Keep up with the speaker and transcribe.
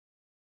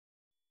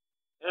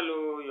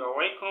Hello, you are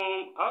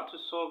welcome. How to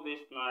solve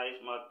this nice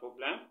math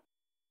problem?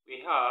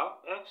 We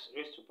have x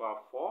raised to power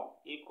 4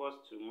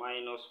 equals to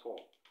minus 4.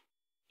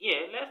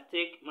 Here, let's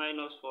take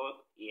minus 4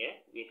 here.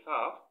 We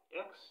have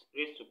x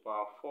raised to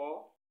power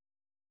 4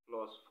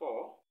 plus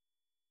 4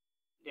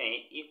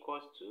 then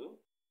equals to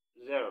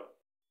 0.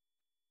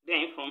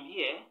 Then from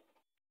here,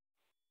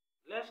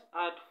 let's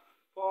add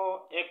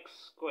 4x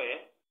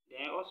squared,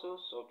 then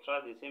also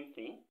subtract the same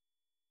thing.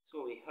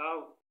 So we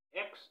have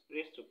x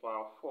raised to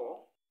power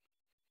 4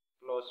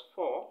 plus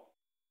 4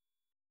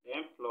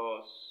 then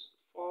plus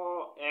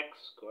 4x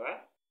squared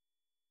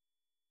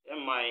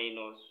then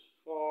minus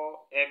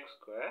 4x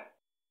squared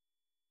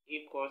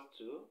equals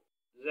to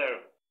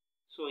 0.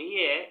 So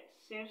here,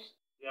 since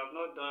we have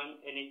not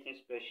done anything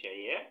special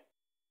here,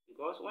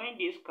 because when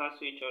these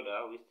cancel each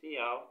other, we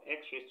still have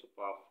x raised to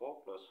power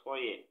 4 plus 4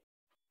 here.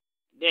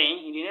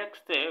 Then in the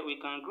next step, we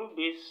can group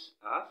this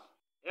as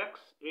x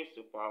raised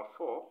to power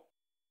 4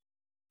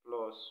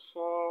 plus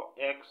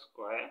 4x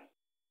squared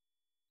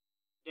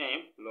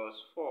then plus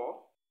 4.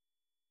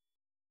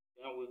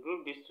 Then we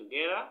group this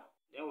together.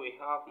 Then we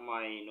have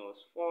minus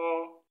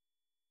 4s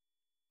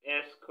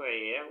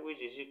squared here,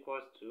 which is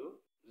equals to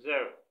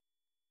 0.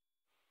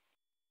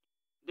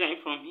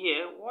 Then from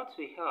here, what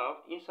we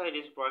have inside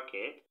this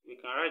bracket, we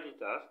can write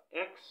it as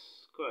x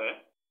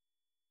squared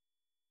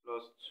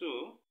plus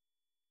 2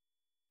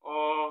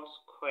 all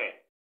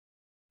squared.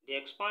 The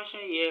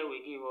expansion here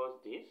will give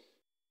us this.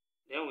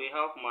 Then we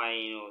have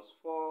minus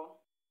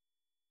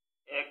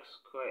 4x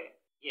squared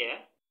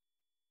here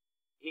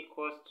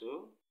equals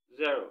to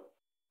 0.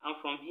 And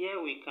from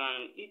here we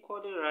can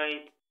equally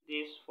write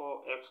this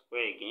 4x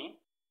squared again,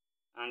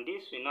 and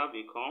this will now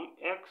become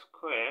x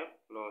squared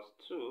plus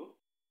 2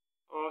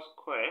 all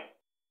squared.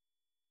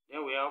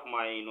 Then we have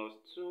minus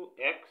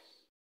 2x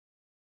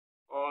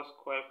all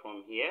squared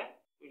from here,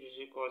 which is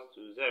equals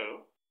to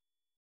 0.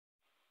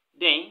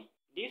 Then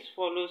this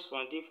follows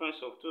from difference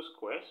of two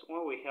squares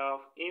when we have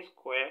a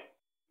squared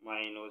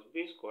minus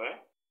b squared,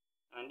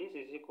 and this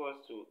is equals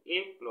to a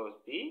plus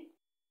b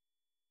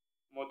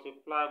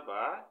multiplied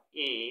by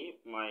a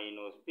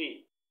minus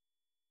b.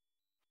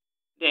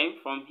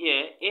 Then from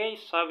here, a is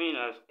serving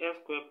as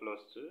x squared plus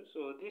 2,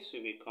 so this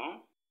will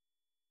become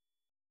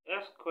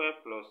x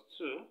squared plus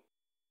 2.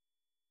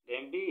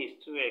 Then b is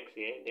 2x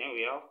here, then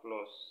we have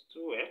plus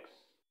 2x,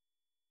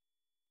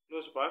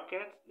 close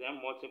bracket,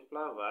 then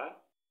multiply by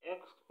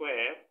x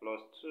squared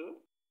plus 2,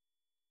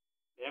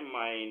 then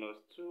minus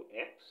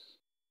 2x,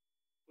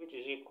 which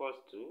is equals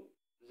to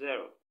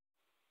 0.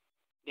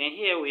 Then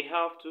here we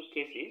have two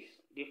cases.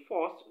 The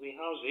first, we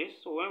have this,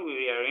 so when we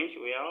rearrange,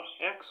 we have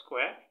x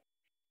squared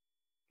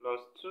plus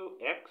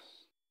 2x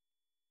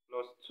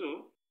plus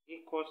 2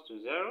 equals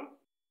to 0.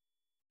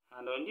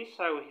 And on this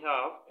side, we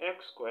have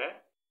x squared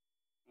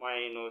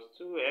minus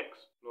 2x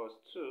plus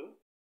 2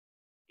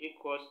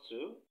 equals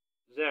to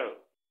 0.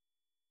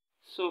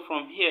 So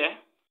from here,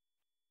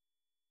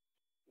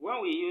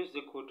 when we use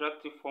the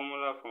quadratic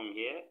formula from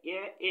here,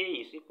 a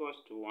is equals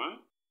to 1,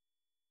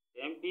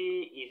 then b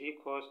is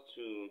equals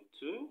to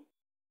 2,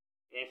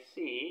 and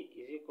c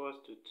is equals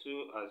to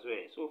 2 as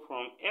well. So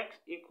from x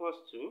equals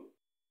to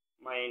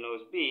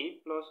minus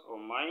b plus or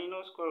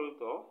minus square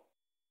root of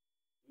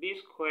b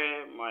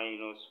squared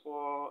minus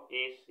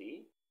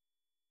 4ac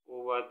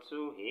over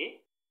 2a.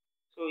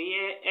 So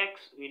here x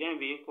will then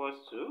be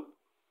equals to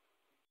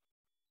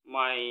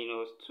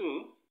minus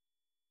 2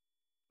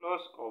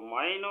 plus or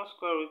minus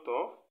square root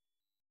of,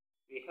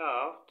 we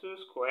have 2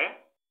 squared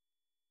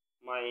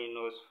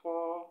minus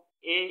 4a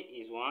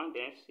is 1,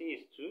 then c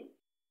is 2,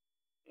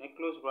 then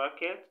close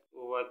bracket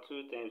over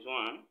 2 times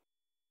 1.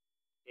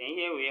 Then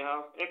here we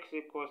have x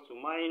equals to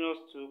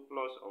minus 2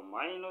 plus or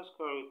minus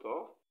square root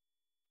of,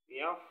 we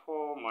have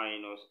 4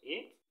 minus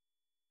 8,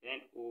 then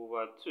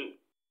over 2.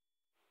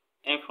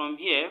 And from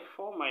here,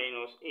 4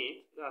 minus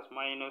 8, that's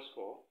minus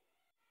 4.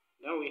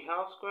 Then we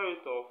have square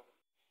root of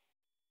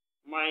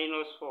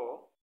minus 4,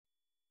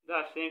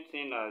 that's same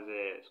thing as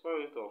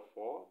square root of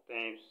 4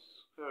 times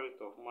square root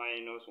of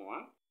minus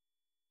 1,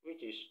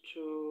 which is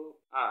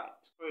 2i.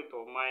 Square root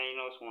of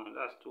minus 1,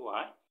 that's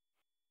 2i.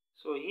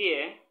 So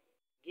here,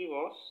 give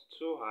us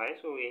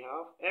 2i. So we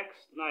have x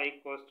now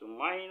equals to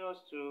minus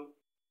 2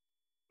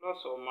 plus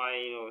or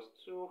minus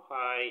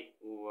 2i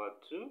over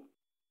 2.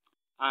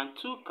 And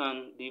 2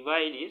 can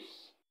divide this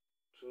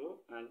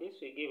 2, and this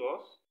will give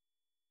us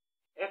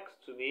x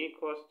to be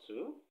equals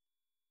to.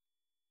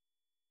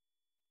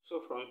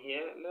 So from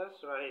here,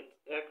 let's write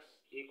x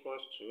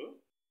equals to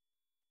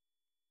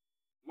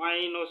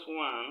minus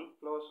 1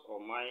 plus or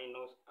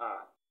minus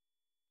r,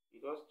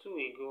 because 2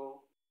 will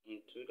go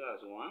into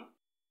that's 1.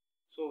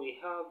 So we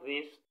have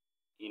this,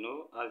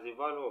 as the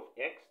value of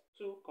x,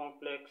 two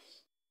complex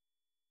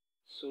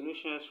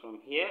solutions from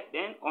here.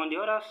 Then on the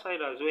other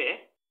side as well,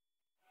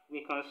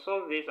 we can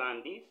solve this, and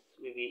this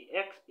will be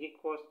x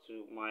equals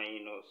to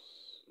minus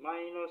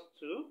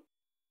 2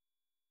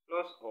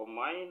 plus or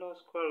minus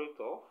square root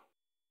of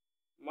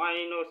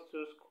minus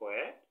 2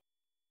 squared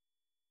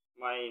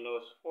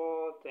minus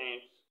 4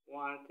 times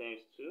 1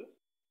 times 2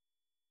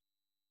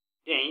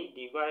 then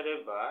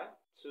divided by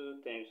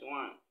 2 times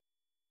 1.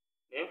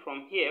 Then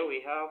from here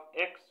we have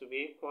x to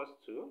be equals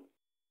to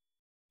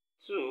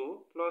 2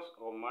 plus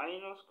or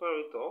minus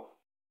square root of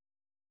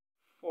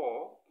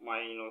 4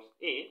 minus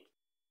 8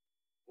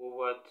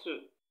 over 2.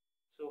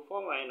 So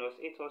 4 minus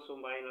 8 also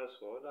minus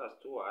 4, that's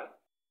 2y.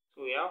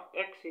 So we have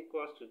x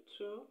equals to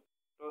 2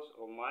 plus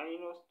or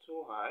minus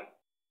 2y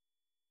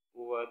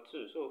over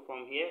 2. So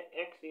from here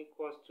x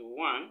equals to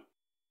 1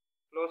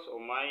 plus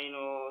or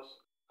minus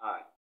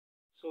I.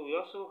 So we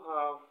also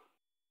have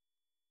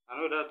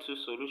another 2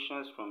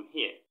 solutions from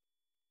here.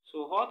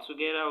 So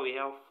altogether we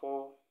have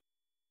 4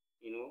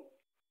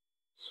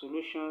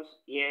 solutions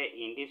here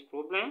in this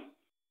problem.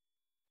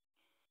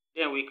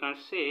 Then we can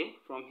say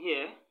from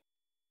here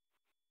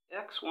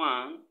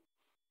x1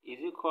 is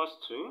equals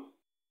to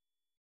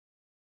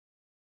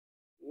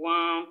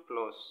 1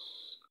 plus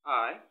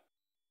I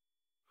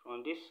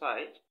from this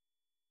side.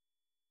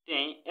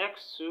 Then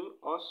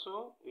x2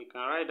 also we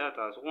can write that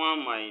as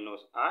 1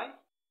 minus I.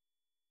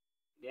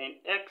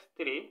 Then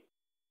x3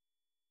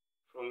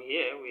 from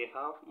here we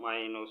have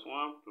minus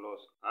 1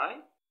 plus I.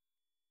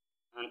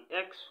 And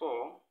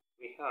x4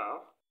 we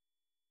have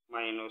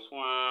minus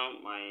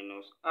 1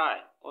 minus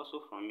I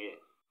also from here.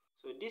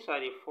 So these are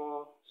the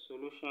 4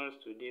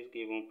 solutions to this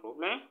given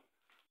problem.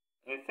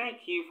 And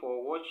thank you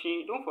for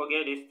watching. Don't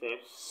forget these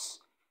steps.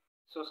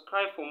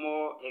 Subscribe for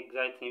more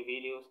exciting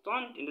videos.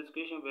 Turn the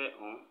notification bell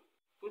on.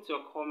 Put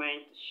your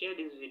comment. Share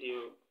this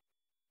video.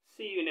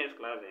 See you next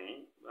class.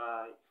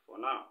 Bye for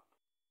now.